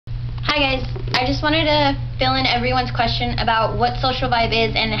Hi guys, I just wanted to fill in everyone's question about what socialvibe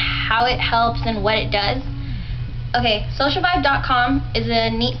is and how it helps and what it does. Okay, socialvibe.com is a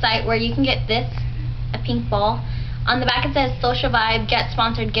neat site where you can get this, a pink ball. On the back it says socialvibe, get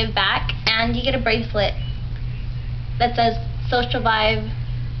sponsored, give back, and you get a bracelet that says socialvibe,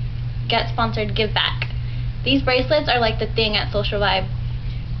 get sponsored, give back. These bracelets are like the thing at socialvibe.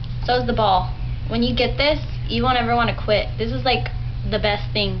 So is the ball. When you get this, you won't ever want to quit. This is like the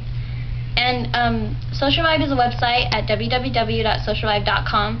best thing. And socialvibe is a website at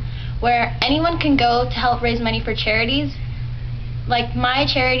www.socialvibe.com where anyone can go to help raise money for charities. Like my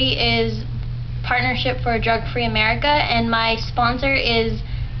charity is Partnership for a Drug-Free America, and my sponsor is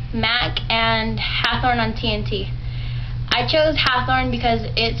Mac and Hathorn on TNT. I chose Hathorn because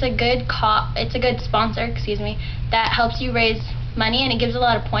it's a good sponsor, that helps you raise money and it gives a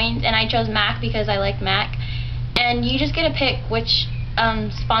lot of points, and I chose Mac because I like Mac. And you just get to pick which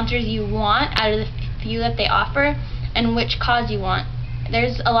sponsors you want out of the few that they offer and which cause you want.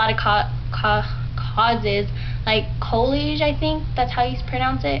 There's a lot of causes, like College, I think that's how you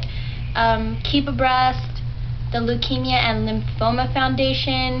pronounce it, Keep Abreast, the Leukemia and Lymphoma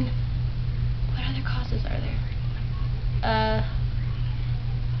Foundation. What other causes are there?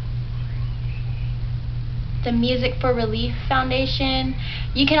 The Music for Relief Foundation.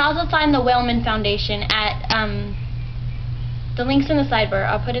 You can also find the Wellman Foundation at the link's in the sidebar.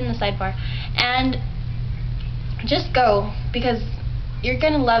 I'll put it in the sidebar. And just go, because you're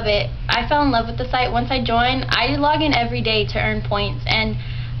gonna love it. I fell in love with the site once I joined. I log in every day to earn points, and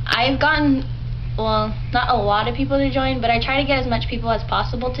I've gotten, well, not a lot of people to join, but I try to get as much people as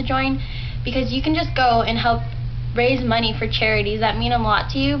possible to join, because you can just go and help raise money for charities that mean a lot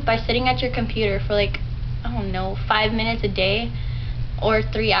to you by sitting at your computer for like, I don't know, 5 minutes a day or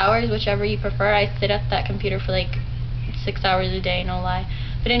 3 hours, whichever you prefer. I sit at that computer for like 6 hours a day, no lie.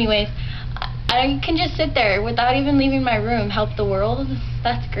 But anyways, I can just sit there without even leaving my room, help the world.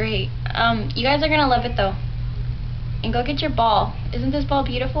 That's great. You guys are gonna love it though. And go get your ball. Isn't this ball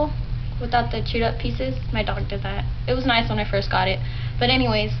beautiful? Without the chewed up pieces? My dog did that. It was nice when I first got it. But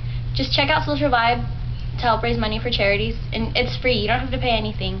anyways, just check out socialvibe to help raise money for charities, and it's free. You don't have to pay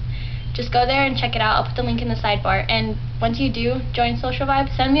anything. Just go there and check it out. I'll put the link in the sidebar. And once you do join socialvibe,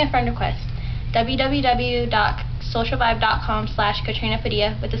 send me a friend request.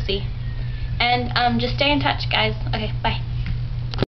 www.socialvibe.com/catrinapadilla with a C. And just stay in touch, guys. Okay, bye.